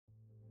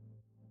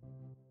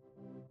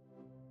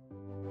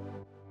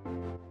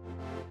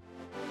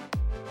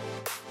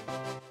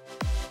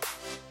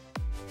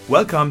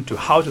Welcome to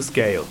How to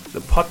Scale, the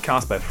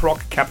podcast by Frog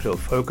Capital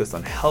focused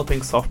on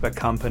helping software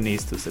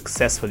companies to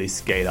successfully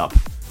scale up.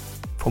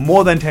 For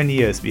more than 10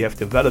 years, we have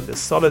developed a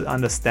solid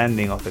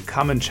understanding of the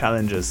common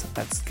challenges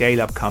that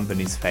scale-up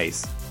companies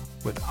face.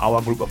 With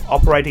our group of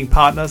operating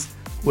partners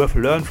who have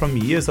learned from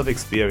years of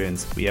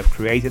experience, we have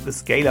created the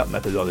scale-up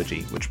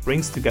methodology, which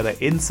brings together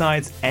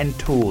insights and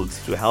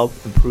tools to help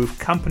improve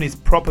companies'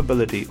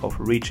 probability of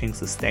reaching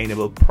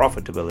sustainable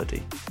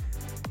profitability.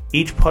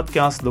 Each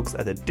podcast looks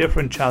at a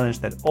different challenge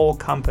that all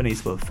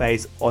companies will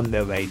face on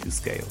their way to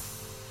scale.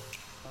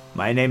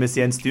 My name is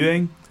Jens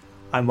Düring.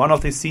 I'm one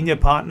of the senior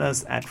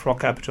partners at Frog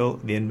Capital,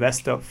 the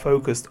investor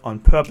focused on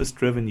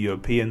purpose-driven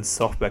European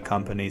software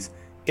companies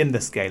in the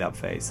scale-up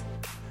phase.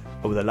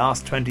 Over the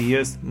last 20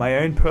 years, my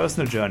own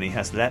personal journey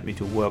has led me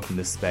to work in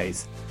this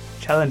space,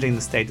 challenging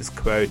the status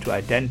quo to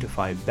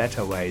identify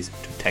better ways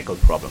to tackle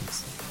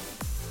problems.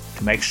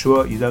 To make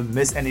sure you don't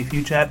miss any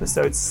future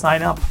episodes,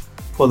 sign up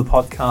for the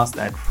podcast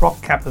at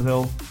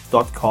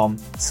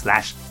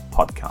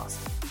frogcapital.com/podcast.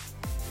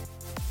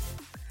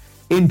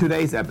 In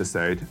today's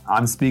episode,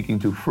 I'm speaking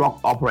to Frog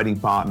operating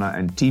partner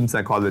and team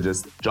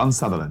psychologist John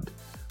Sutherland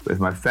with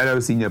my fellow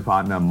senior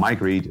partner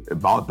Mike Reed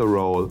about the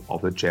role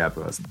of the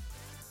chairperson.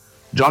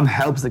 John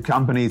helps the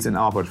companies in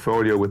our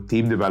portfolio with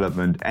team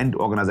development and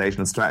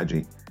organizational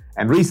strategy,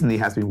 and recently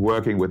has been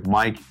working with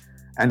Mike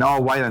and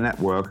our wider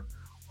network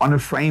on a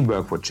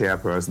framework for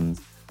chairpersons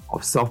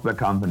of software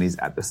companies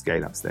at the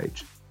scale-up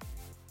stage.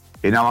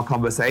 In our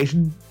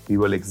conversation, we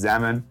will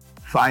examine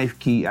 5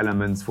 key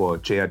elements for a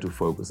chair to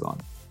focus on.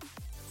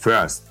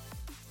 First,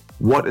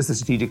 what is the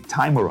strategic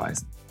time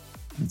horizon?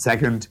 And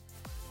second,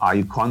 are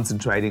you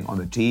concentrating on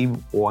the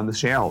team or on the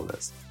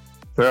shareholders?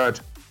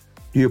 Third,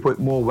 do you put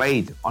more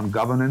weight on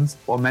governance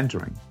or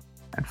mentoring?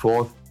 And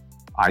fourth,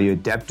 are you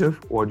adaptive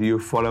or do you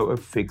follow a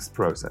fixed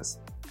process?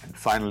 And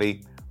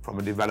finally, from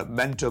a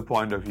developmental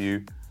point of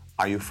view,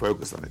 are you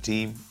focused on the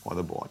team or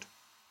the board?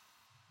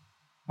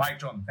 Mike,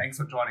 John, thanks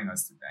for joining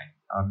us today.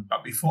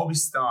 But before we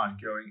start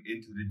going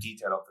into the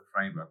detail of the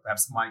framework,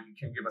 perhaps, Mike, you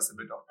can give us a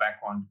bit of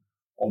background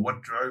on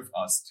what drove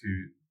us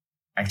to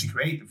actually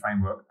create the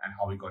framework and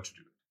how we got to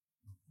do it.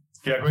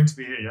 Yeah, great to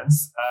be here,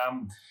 Jens.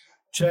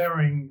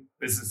 Chairing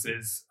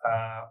businesses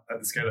at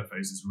the scale-up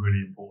phase is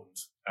really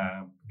important,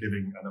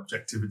 giving an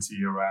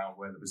objectivity around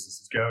where the business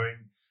is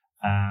going.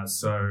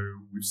 So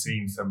we've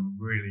seen some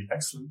really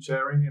excellent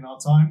chairing in our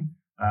time.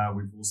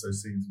 We've also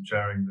seen some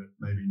chairing that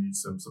maybe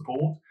needs some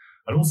support.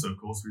 And also, of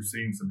course, we've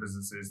seen some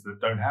businesses that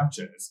don't have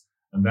chairs.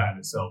 And that in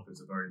itself is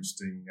a very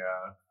interesting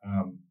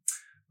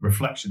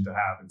reflection to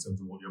have in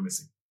terms of what you're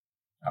missing.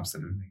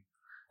 Absolutely.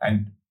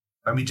 And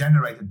when we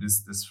generated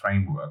this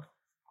framework,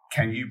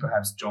 can you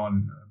perhaps,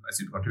 John, as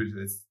you contributed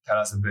to this, tell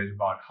us a bit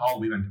about how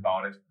we went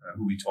about it,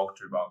 who we talked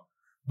to about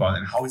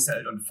and how we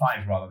settled on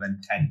 5 rather than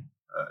 10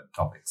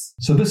 topics?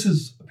 So this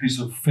is a piece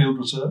of field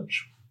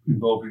research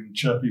involving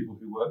chair people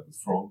who work with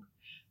Frog.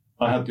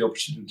 I had the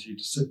opportunity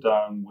to sit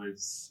down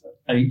with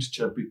 8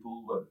 chair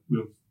people that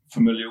we're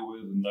familiar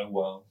with and know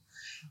well,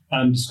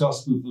 and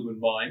discuss with them and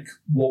Mike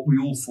what we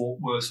all thought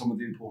were some of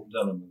the important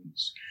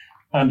elements.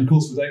 And of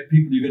course, with 8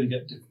 people, you're going to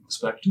get different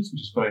perspectives,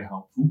 which is very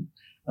helpful.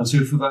 And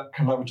so through that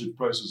collaborative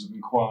process of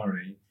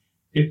inquiry,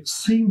 it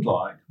seemed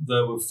like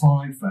there were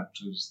 5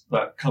 factors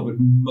that covered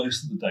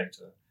most of the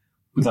data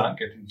without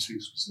getting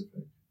too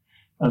specific.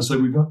 And so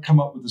we've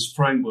come up with this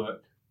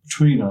framework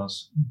between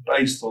us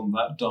based on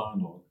that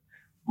dialogue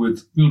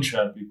with real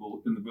chair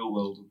people in the real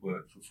world of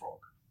work for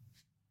Frog.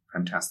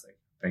 Fantastic.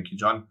 Thank you,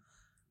 John.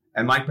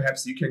 And Mike,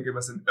 perhaps you can give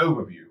us an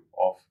overview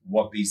of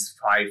what these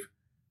 5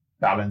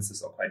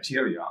 balances or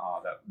criteria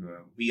are that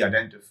we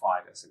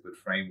identified as a good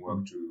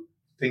framework to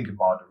think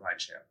about the right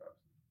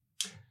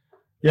chairperson.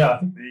 Yeah, I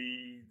think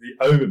the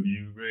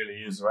overview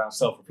really is around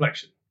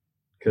self-reflection,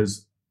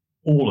 because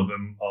all of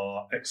them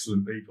are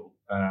excellent people,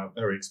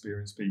 very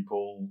experienced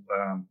people,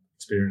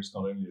 experienced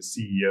not only as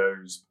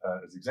CEOs,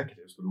 as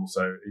executives, but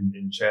also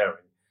in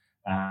chairing.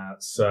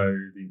 So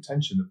the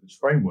intention of this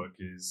framework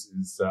is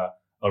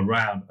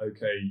around,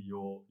 okay,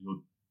 you're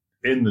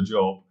in the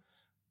job,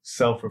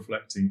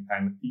 self-reflecting,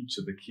 and each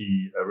of the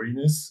key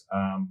arenas.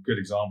 Good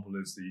example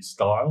is the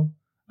style,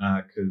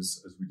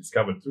 because as we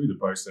discovered through the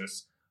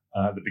process,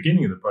 at the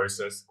beginning of the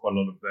process, quite a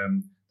lot of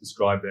them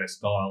describe their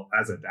style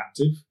as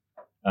adaptive.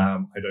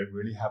 I don't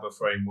really have a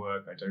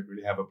framework. I don't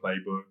really have a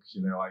playbook.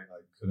 I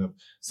kind of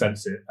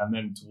sense it. And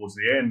then towards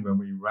the end, when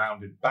we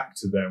rounded back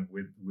to them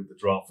with the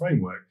draft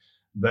framework,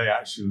 they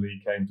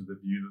actually came to the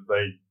view that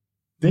they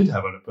did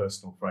have a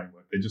personal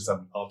framework. They just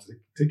haven't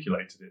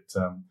articulated it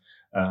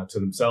to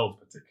themselves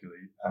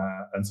particularly.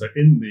 And so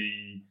in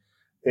the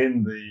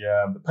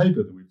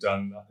paper that we've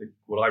done, I think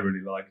what I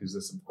really like is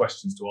there's some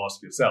questions to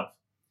ask yourself.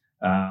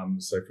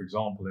 So, for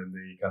example, in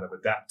the kind of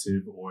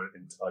adaptive, or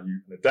are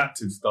you an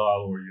adaptive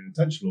style or are you an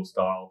intentional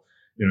style?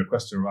 A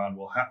question around,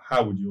 well,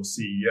 how would your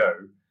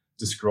CEO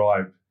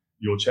describe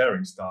your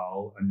chairing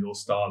style and your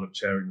style of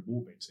chairing the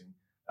board meeting?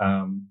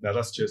 Now,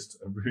 that's just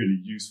a really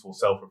useful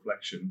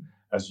self-reflection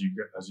as you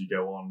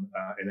go on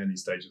in any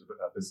stage of the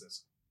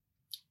business.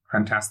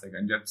 Fantastic.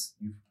 And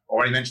you've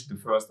already mentioned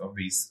the first of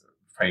these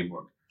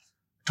framework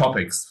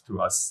topics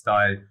to us,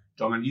 style.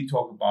 John, when you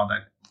talk about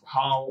that,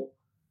 how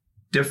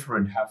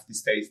different have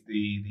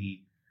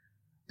the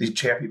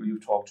chair people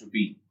you've talked to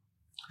been?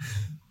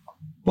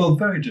 Well,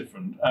 very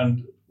different.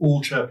 And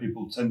all chair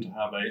people tend to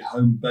have a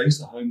home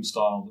base, a home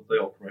style that they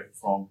operate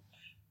from.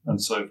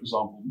 And so, for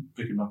example,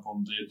 picking up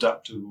on the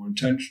adaptive or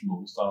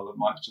intentional style that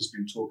Mike's just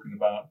been talking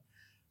about,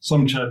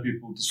 some chair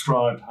people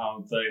describe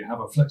how they have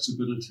a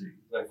flexibility.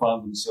 They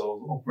find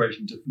themselves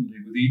operating differently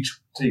with each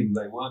team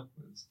they work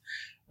with.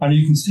 And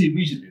you can see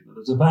immediately that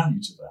there's a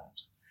value to that.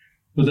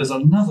 But there's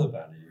another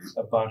value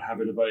about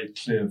having a very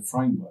clear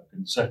framework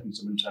and setting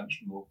some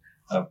intentional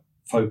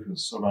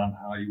focus around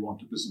how you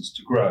want a business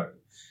to grow.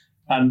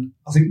 And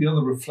I think the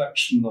other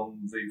reflection on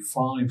the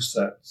 5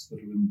 sets that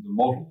are in the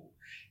model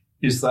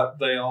is that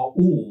they are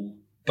all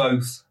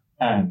both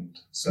and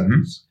sets.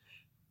 Mm-hmm.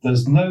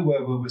 There's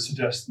nowhere where we're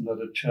suggesting that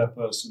a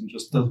chairperson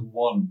just does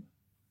one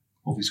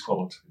of these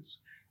qualities.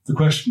 The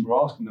question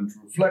we're asking them to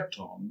reflect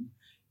on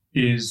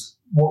is,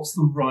 what's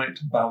the right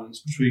balance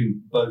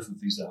between both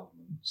of these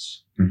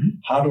elements? Mm-hmm.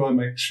 How do I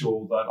make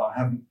sure that I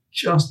haven't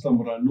just done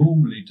what I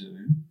normally do?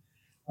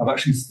 I've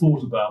actually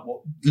thought about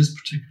what this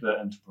particular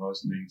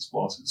enterprise needs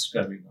whilst it's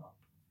scaling up.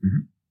 Mm-hmm.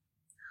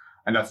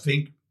 And I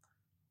think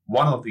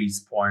one of these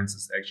points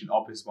is actually an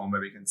obvious one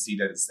where we can see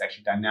that it's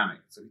actually dynamic.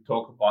 So we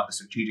talk about the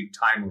strategic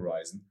time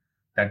horizon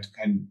that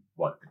can,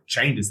 it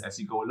changes as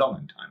you go along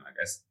in time, I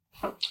guess.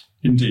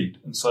 Indeed.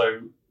 And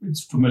so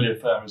it's familiar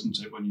fare, isn't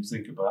it, when you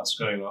think about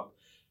scale up,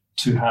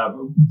 to have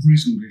a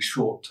reasonably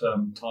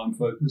short-term time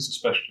focus,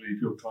 especially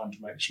if you're trying to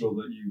make sure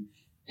that you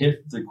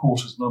hit the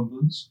quarter's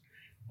numbers,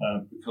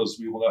 because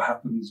we know what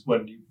happens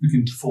when you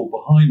begin to fall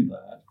behind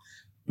that.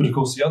 But of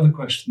course, the other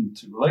question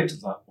to relate to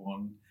that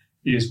one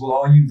is, well,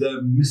 are you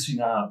then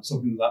missing out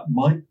something that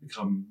might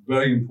become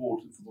very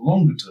important for the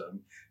longer term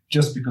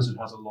just because it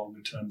has a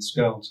longer term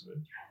scale to it?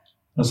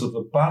 And so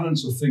the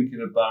balance of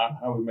thinking about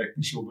how we're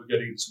making sure we're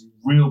getting some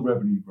real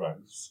revenue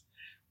growth,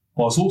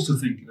 whilst also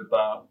thinking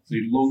about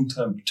the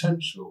long-term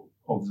potential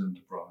of the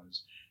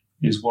enterprise,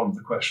 is one of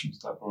the questions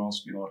that we're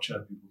asking our chair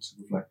people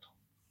to reflect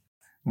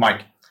on.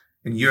 Mike,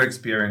 in your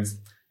experience,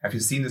 have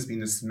you seen this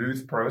being a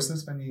smooth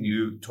process when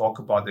you talk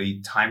about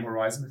the time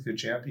horizon with your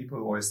chair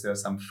people, or is there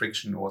some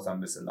friction or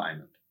some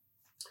misalignment?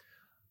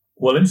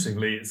 Well,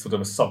 interestingly, it's sort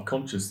of a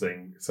subconscious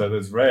thing. So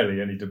there's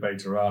rarely any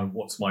debate around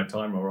what's my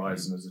time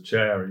horizon as a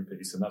chair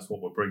piece, and that's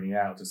what we're bringing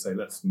out to say,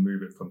 let's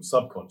move it from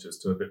subconscious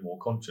to a bit more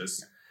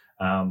conscious.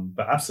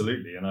 But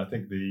absolutely, and I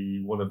think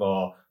one of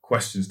our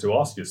questions to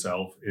ask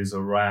yourself is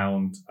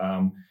around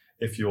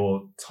if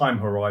your time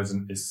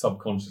horizon is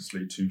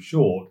subconsciously too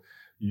short,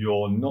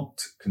 you're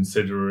not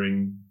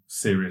considering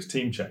serious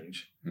team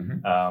change,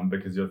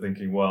 because you're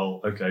thinking,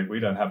 well, okay, we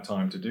don't have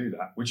time to do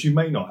that, which you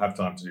may not have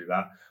time to do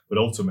that, but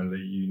ultimately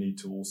you need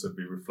to also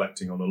be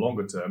reflecting on the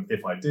longer term.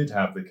 If I did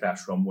have the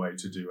cash runway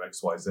to do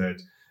X, Y, Z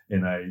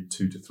in a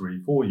 2 to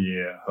 3, 4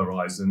 year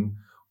horizon,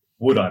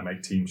 would I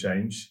make team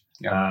change?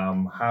 Yeah.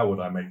 How would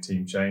I make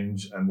team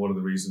change? And what are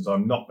the reasons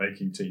I'm not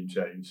making team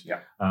change?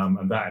 Yeah.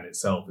 And that in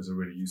itself is a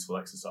really useful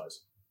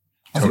exercise.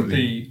 I think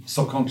the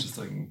subconscious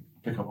thing,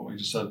 pick up on what you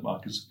just said,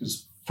 Mark,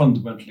 is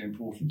fundamentally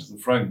important to the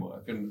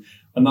framework. And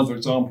another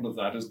example of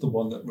that is the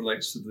one that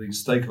relates to the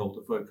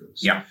stakeholder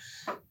focus. Yeah.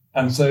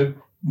 And so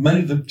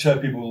many of the chair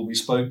people we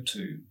spoke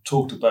to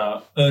talked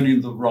about earning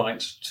the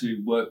right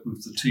to work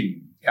with the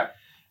team. Yeah.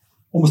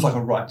 Almost like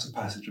a rite of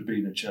passage of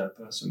being a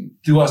chairperson.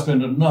 Do I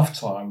spend enough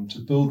time to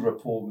build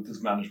rapport with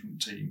this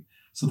management team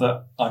so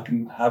that I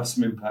can have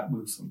some impact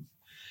with them?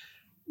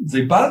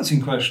 The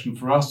balancing question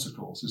for us, of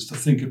course, is to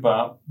think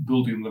about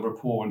building the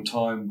rapport and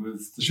time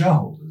with the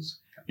shareholders,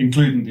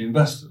 including the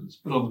investors,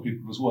 but other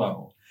people as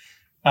well.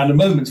 And a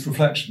moment's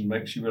reflection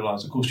makes you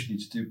realise, of course, you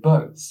need to do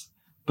both.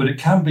 But it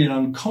can be an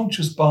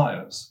unconscious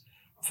bias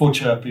for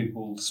chair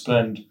people to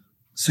spend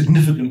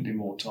significantly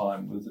more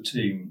time with the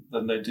team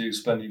than they do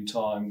spending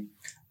time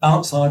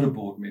outside of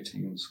board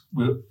meetings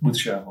with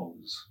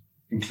shareholders,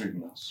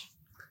 including us.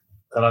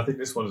 And I think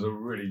this one is a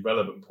really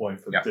relevant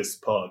point for this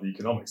part of the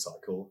economic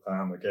cycle.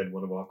 Again,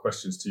 one of our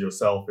questions to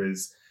yourself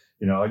is,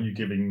 are you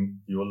giving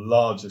your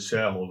larger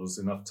shareholders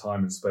enough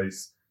time and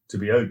space to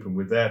be open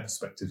with their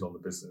perspectives on the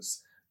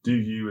business? Do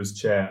you as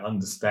chair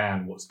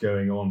understand what's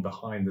going on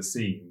behind the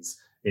scenes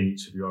in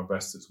each of your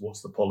investors?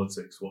 What's the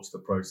politics? What's the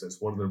process?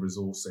 What are the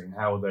resourcing?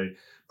 How are they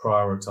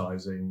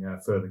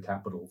prioritizing further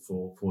capital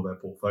for their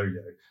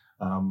portfolio?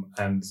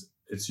 And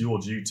it's your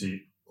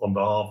duty on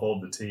behalf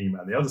of the team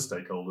and the other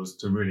stakeholders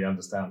to really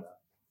understand that.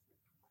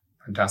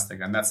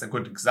 Fantastic. And that's a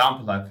good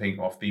example, I think,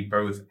 of the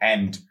both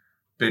and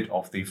bit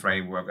of the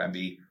framework and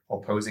the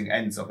opposing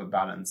ends of a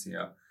balance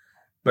here.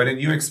 But in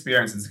your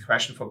experience, it's a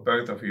question for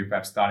both of you,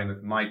 perhaps starting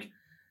with Mike.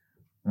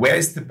 Where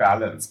is the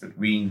balance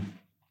between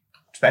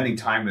spending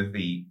time with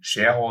the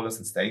shareholders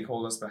and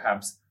stakeholders,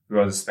 perhaps,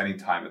 versus spending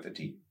time with the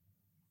team?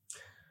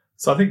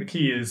 So I think the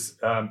key is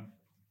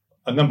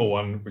And number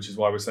one, which is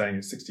why we're saying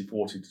it's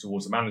 60-40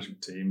 towards the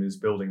management team, is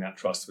building that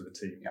trust with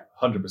the team.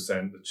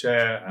 100%. The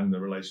chair and the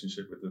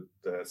relationship with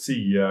the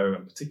CEO,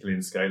 and particularly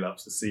in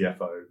scale-ups, the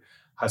CFO,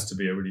 has to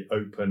be a really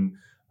open,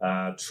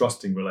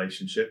 trusting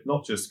relationship,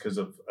 not just because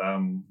of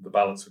the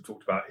balance we've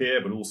talked about here,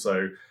 but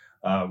also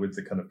with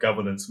the kind of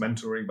governance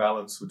mentoring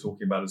balance we're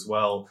talking about as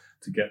well,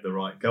 to get the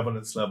right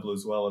governance level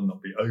as well and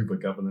not be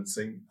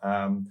over-governancing.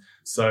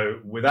 So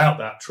without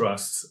that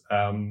trust,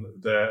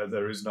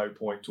 there is no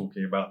point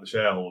talking about the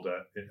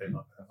shareholder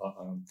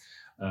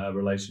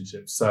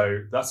relationship.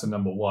 So that's a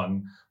number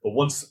one. But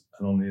once,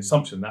 and on the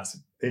assumption that's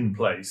in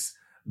place,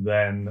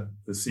 then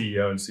the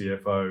CEO and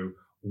CFO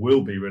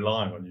will be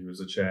relying on you as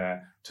a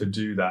chair to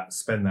do that,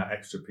 spend that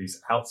extra piece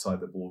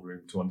outside the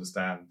boardroom to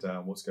understand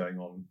what's going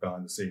on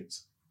behind the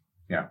scenes.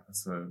 Yeah,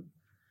 that's a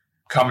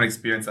common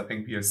experience I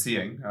think we are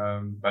seeing.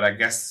 But I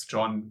guess,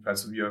 John,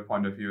 perhaps from your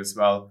point of view as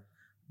well,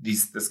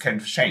 this can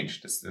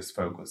change, this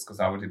focus, because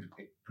I would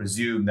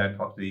presume that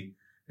probably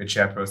the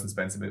chairperson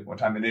spends a bit more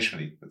time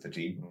initially with the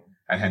team,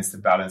 and hence the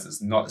balance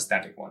is not a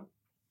static one.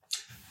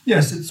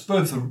 Yes, it's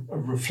both a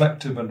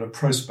reflective and a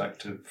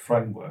prospective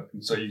framework.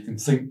 And so you can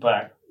think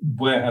back,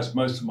 where has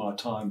most of my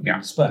time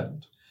been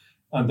spent?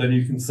 And then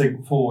you can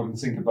think forward and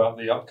think about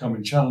the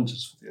upcoming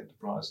challenges for the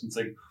enterprise and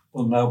think,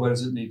 well, now where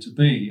does it need to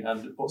be?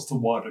 And what's the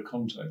wider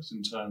context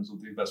in terms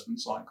of the investment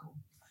cycle?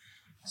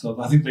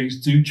 So I think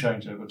these do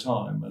change over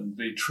time. And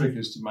the trick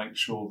is to make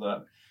sure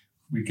that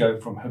we go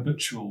from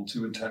habitual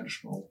to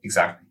intentional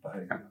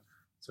behavior.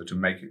 So to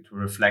make it, to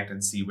reflect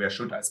and see where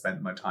should I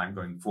spend my time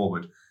going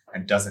forward,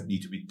 and does it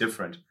need to be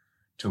different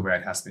to where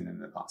it has been in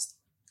the past?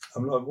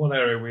 One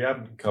area we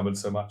haven't covered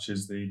so much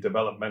is the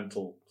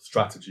developmental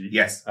strategy.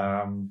 Yes.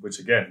 Which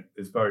again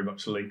is very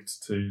much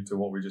linked to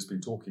what we've just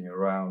been talking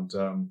around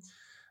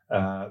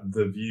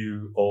the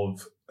view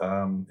of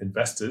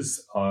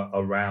investors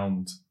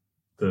around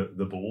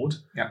the board.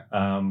 Yeah.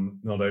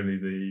 Not only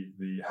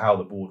the how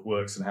the board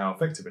works and how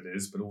effective it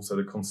is, but also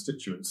the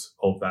constituents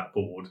of that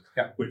board,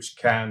 which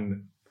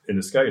can, in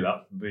a scale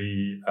up,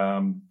 be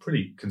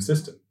pretty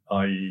consistent,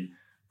 i.e.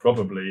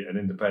 probably an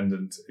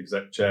independent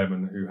exec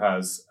chairman who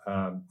has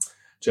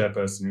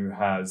chairperson who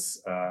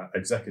has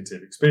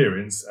executive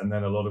experience, and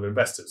then a lot of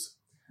investors.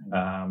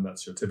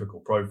 That's your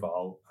typical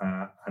profile.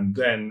 And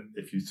then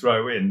if you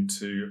throw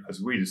into, as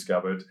we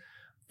discovered,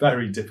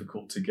 very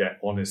difficult to get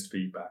honest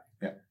feedback.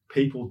 Yeah.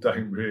 People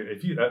don't really,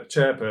 if a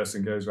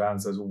chairperson goes around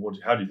and says, well,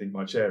 how do you think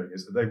my chairing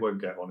is? They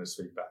won't get honest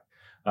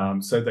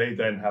feedback. So they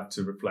then have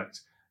to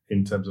reflect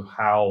in terms of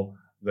how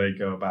they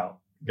go about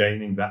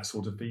gaining that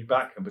sort of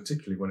feedback, and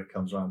particularly when it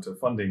comes around to a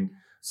funding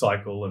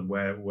cycle and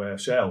where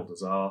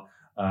shareholders are,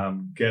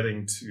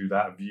 getting to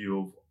that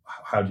view of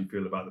how do you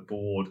feel about the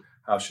board,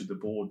 how should the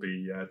board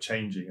be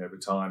changing over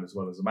time, as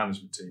well as the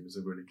management team, is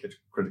a really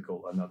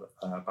critical another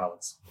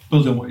balance.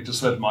 Building on what you just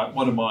said, Mike,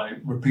 one of my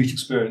repeat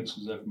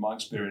experiences over my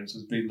experience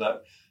has been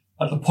that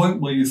at the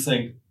point where you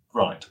think,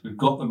 right, we've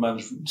got the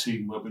management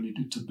team where we need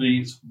it to be,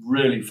 it's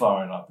really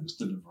firing up, it's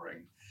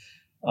delivering.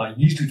 I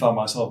usually find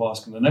myself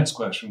asking the next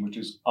question, which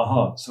is,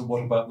 so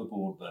what about the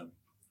board then?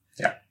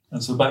 Yeah.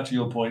 And so back to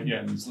your point,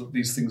 Jens, that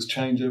these things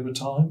change over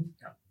time.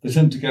 Yeah. They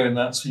tend to go in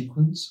that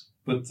sequence,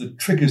 but the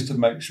trick is to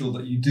make sure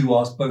that you do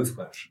ask both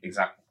questions.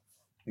 Exactly.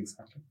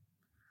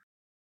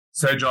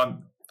 So,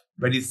 John,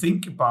 when you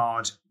think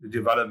about the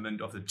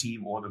development of the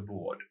team or the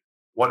board,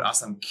 what are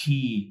some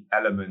key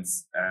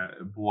elements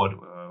a board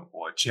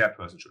or a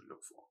chairperson should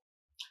look for?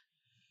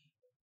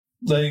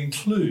 They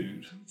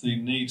include the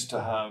need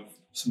to have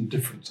some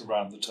difference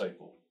around the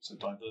table, so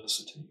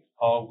diversity.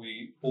 Are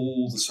we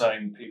all the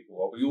same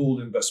people? Are we all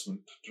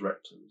investment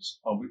directors?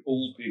 Are we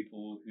all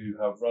people who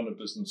have run a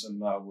business and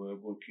now we're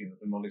working at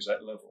the non-exec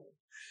level?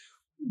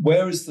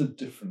 Where is the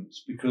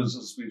difference? Because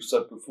as we've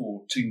said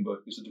before,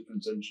 teamwork is a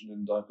difference engine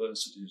and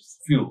diversity is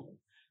the fuel.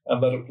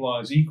 And that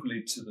applies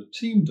equally to the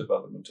team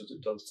development as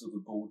it does to the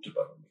board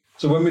development.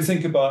 So when we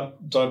think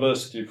about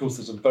diversity, of course,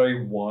 there's a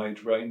very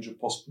wide range of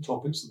possible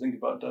topics to think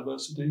about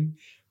diversity: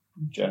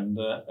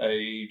 gender,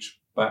 age,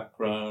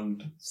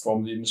 background,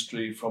 from the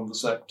industry, from the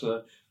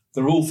sector.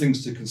 They're all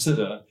things to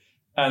consider.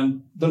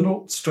 And they're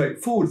not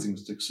straightforward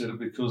things to consider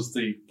because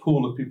the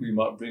pool of people you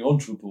might bring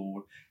onto a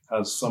board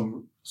has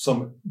some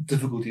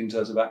difficulty in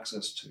terms of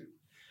access to.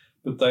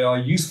 But they are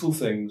useful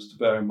things to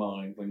bear in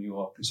mind when you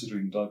are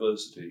considering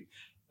diversity.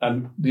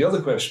 And the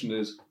other question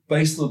is,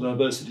 based on the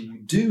diversity you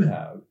do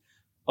have,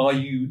 are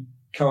you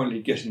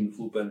currently getting the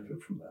full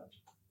benefit from that?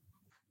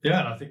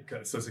 Yeah, and I think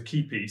so. It's a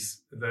key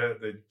piece.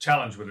 The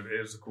challenge with it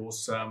is, of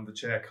course, the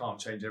chair can't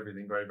change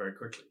everything very, very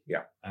quickly.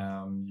 Yeah.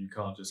 You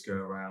can't just go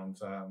around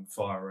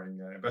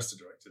firing investor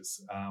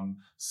directors.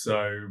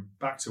 So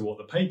back to what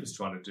the paper's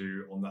trying to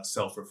do on that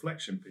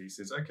self-reflection piece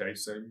is, okay,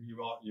 so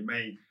you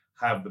may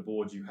have the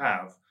board you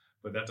have,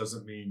 but that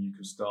doesn't mean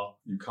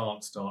you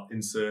can't start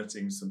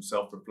inserting some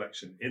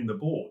self-reflection in the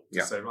board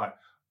to say, right,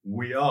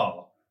 we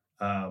are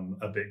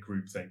a bit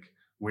groupthink.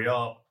 We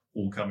are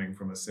all coming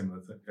from a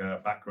similar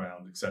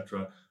background,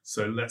 etc.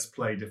 So let's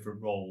play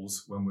different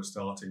roles when we're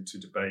starting to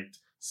debate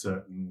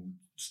certain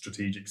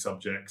strategic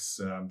subjects,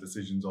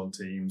 decisions on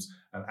teams,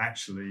 and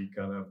actually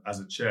kind of as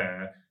a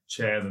chair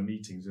the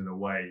meetings in a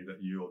way that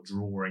you're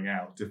drawing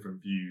out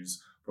different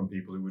views from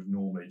people who would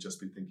normally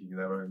just be thinking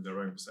their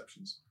own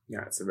perceptions.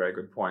 Yeah, it's a very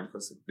good point,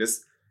 because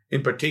this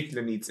in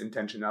particular needs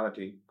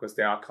intentionality, because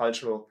there are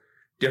cultural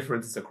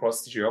differences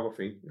across the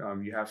geography.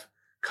 You have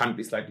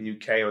countries like the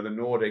UK or the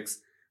Nordics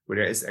where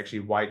there is actually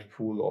a wide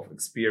pool of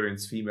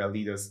experienced female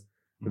leaders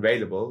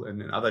available,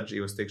 and in other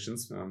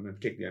jurisdictions,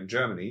 particularly in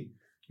Germany,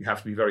 you have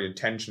to be very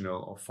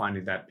intentional of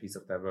finding that piece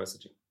of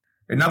diversity.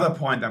 Another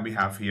point that we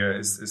have here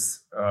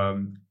is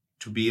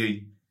to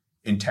be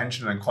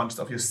intentional and conscious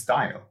of your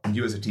style. And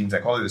you as a team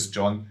psychologist,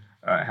 John,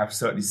 have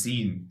certainly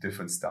seen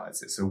different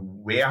styles. So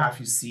where have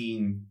you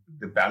seen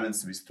the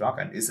balance to be struck?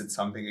 And is it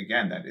something,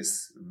 again, that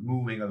is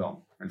moving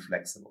along and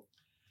flexible?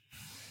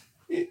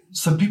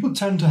 So people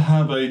tend to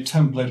have a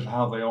template of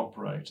how they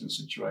operate in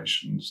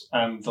situations,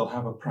 and they'll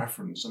have a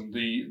preference. And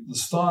the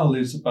style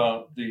is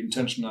about the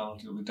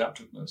intentionality or the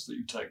adaptiveness that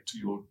you take to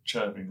your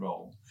chairing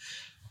role.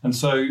 And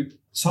so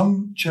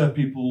some chair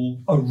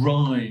people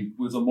arrive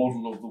with a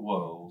model of the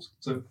world.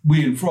 So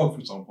we in Frog, for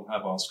example,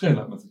 have our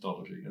scale-up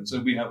methodology. And so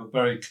we have a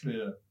very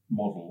clear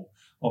model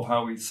of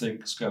how we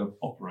think scale-up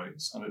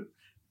operates. And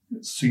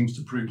it seems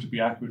to prove to be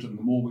accurate. And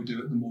the more we do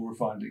it, the more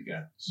refined it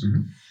gets.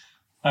 Mm-hmm.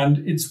 And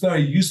it's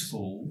very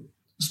useful,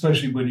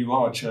 especially when you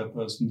are a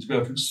chairperson, to be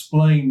able to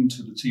explain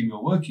to the team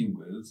you're working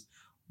with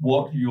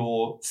what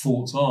your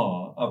thoughts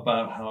are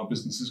about how a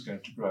business is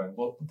going to grow,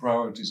 what the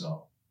priorities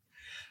are.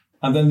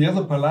 And then the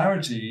other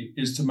polarity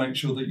is to make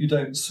sure that you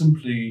don't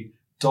simply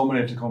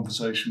dominate a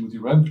conversation with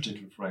your own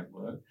particular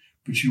framework,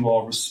 but you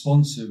are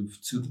responsive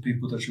to the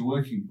people that you're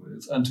working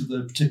with and to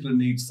the particular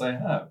needs they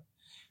have.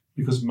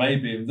 Because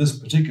maybe in this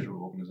particular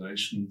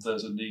organization,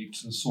 there's a need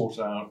to sort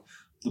out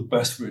the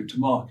best route to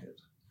market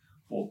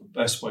or the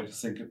best way to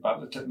think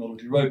about the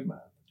technology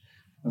roadmap.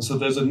 And so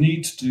there's a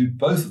need to do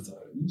both of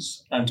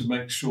those and to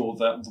make sure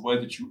that the way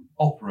that you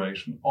operate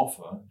and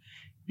offer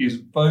is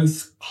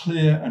both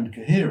clear and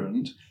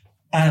coherent,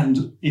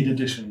 and in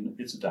addition,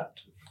 it's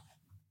adaptive.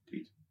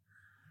 Indeed.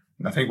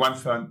 And I think one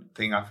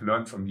thing I've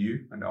learned from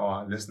you, and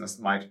our listeners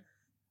might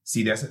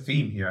see there's a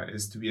theme here,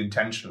 is to be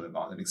intentional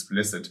about it,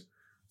 explicit,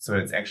 so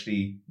it's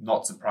actually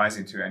not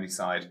surprising to any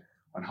side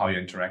on how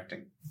you're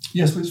interacting.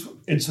 Yes,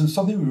 it's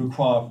something we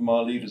require from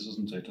our leaders,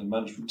 isn't it, and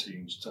management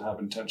teams, to have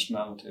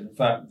intentionality. And in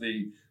fact,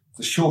 the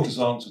shortest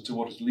answer to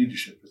what is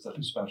leadership is that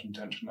it's about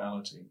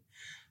intentionality.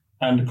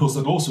 And of course,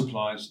 that also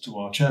applies to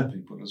our chair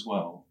people as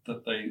well,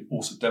 that they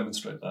also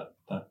demonstrate that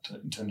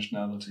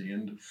intentionality.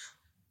 And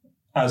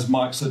as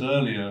Mike said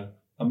earlier,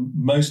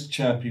 most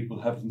chair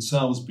people have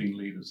themselves been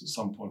leaders at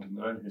some point in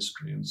their own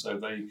history. And so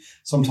they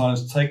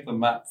sometimes take the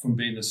map from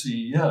being a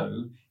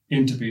CEO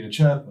into being a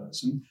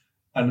chairperson.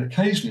 And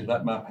occasionally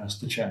that map has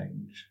to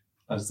change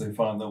as they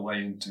find their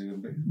way into a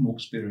bit more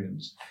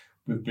experience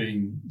with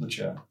being the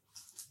chair.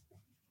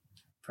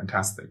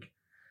 Fantastic.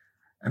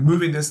 And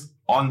moving this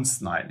on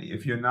slightly,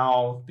 if you're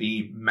now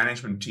the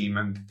management team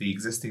and the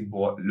existing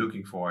board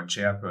looking for a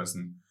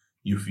chairperson,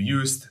 you've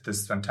used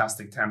this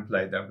fantastic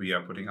template that we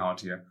are putting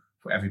out here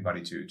for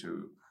everybody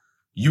to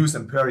use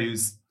and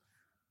peruse,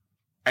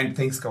 and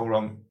things go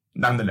wrong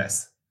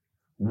nonetheless.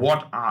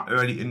 What are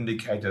early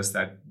indicators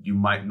that you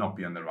might not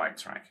be on the right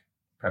track?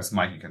 Perhaps,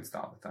 Mike, you can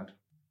start with that.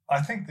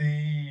 I think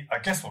I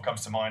guess what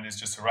comes to mind is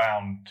just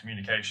around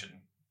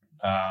communication,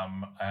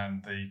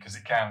 because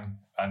it can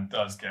and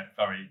does get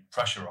very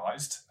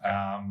pressurized.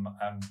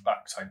 And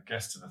back, I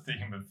guess, to the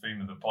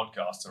theme of the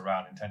podcast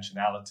around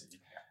intentionality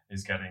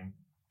is getting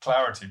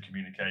clarity of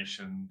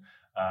communication,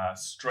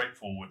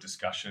 straightforward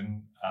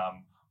discussion,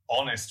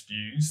 honest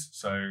views.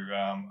 So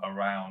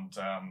around,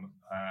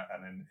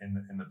 and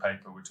in the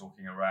paper we're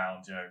talking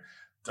around,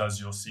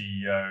 does your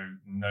CEO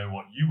know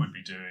what you would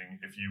be doing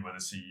if you were the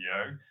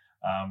CEO?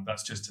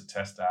 That's just to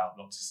test out,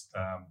 not just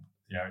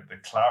the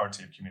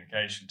clarity of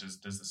communication. Does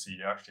the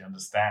CEO actually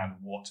understand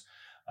what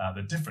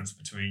the difference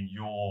between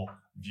your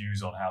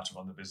views on how to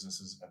run the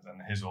business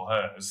and his or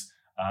hers?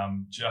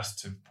 Just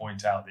to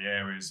point out the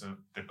areas of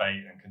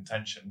debate and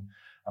contention,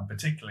 and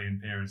particularly in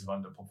periods of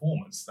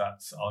underperformance,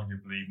 that's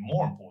arguably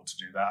more important to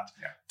do that,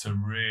 to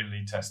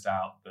really test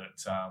out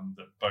that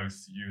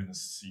both you and the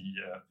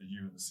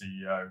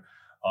CEO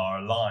are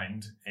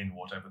aligned in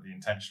whatever the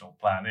intentional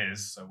plan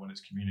is. So when it's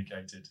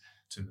communicated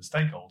to the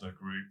stakeholder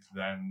group,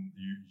 then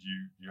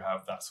you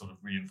have that sort of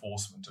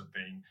reinforcement of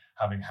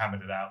having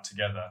hammered it out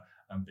together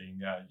and being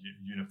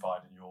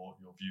unified in your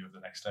view of the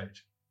next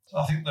stage.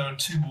 I think there are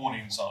two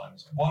warning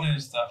signs. One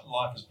is that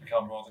life has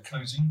become rather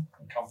cozy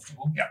and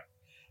comfortable. Yeah.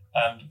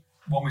 And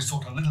one we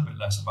talked a little bit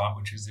less about,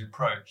 which is the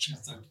approach,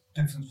 is the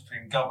difference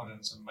between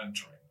governance and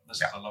mentoring. This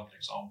is a lovely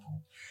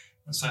example.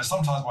 And so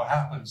sometimes what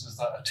happens is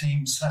that a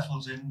team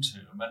settles into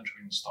a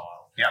mentoring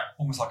style,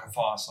 almost like a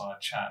fireside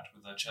chat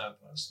with their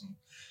chairperson.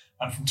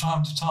 And from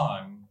time to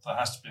time, there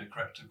has to be a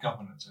corrective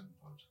governance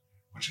input,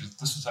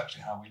 this is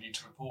actually how we need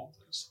to report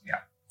this. Yeah.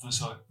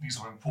 These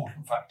are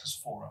important factors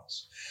for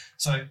us.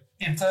 So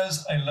if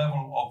there's a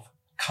level of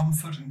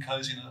comfort and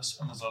coziness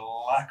and there's a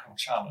lack of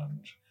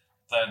challenge,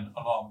 then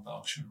alarm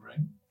bells should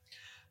ring.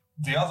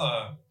 The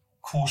other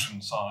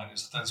caution sign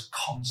is that there's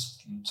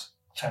constant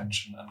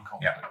tension and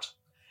conflict,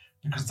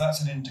 because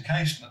that's an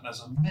indication that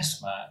there's a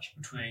mismatch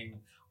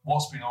between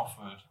what's been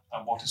offered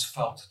and what is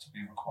felt to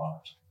be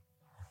required.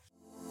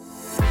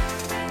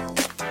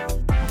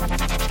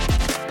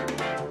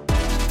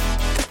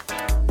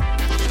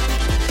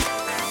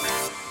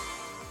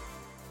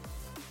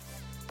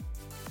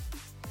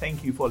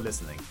 Thank you for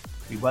listening.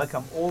 We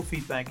welcome all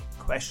feedback,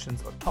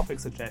 questions, or topic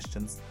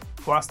suggestions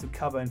for us to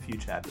cover in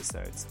future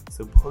episodes.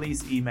 So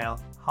please email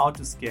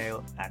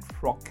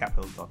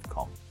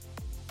howtoscale@frogcapital.com.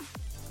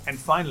 And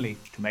finally,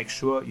 to make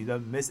sure you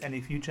don't miss any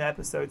future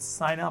episodes,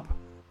 sign up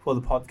for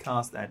the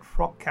podcast at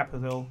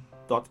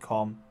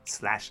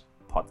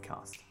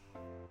frogcapital.com/podcast.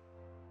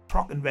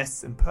 Frog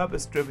invests in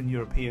purpose-driven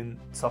European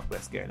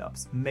software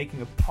scale-ups,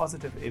 making a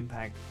positive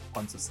impact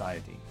on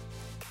society.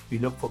 We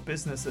look for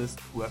businesses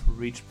who have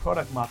reached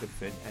product market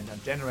fit and are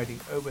generating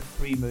over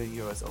 3 million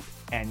euros of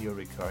annual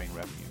recurring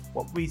revenue,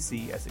 what we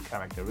see as a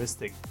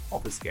characteristic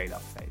of the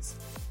scale-up phase.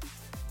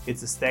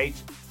 It's a stage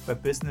where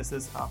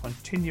businesses are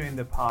continuing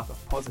the path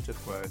of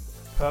positive growth,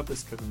 a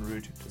purpose-driven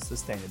route to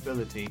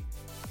sustainability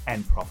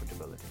and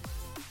profitability.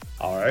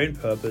 Our own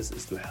purpose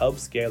is to help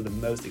scale the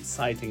most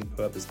exciting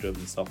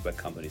purpose-driven software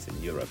companies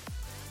in Europe.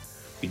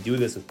 We do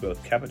this with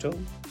both capital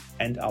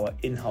and our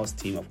in-house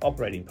team of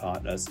operating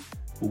partners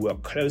who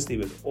work closely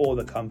with all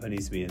the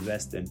companies we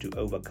invest in to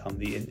overcome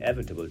the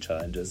inevitable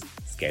challenges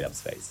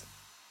scale-ups face.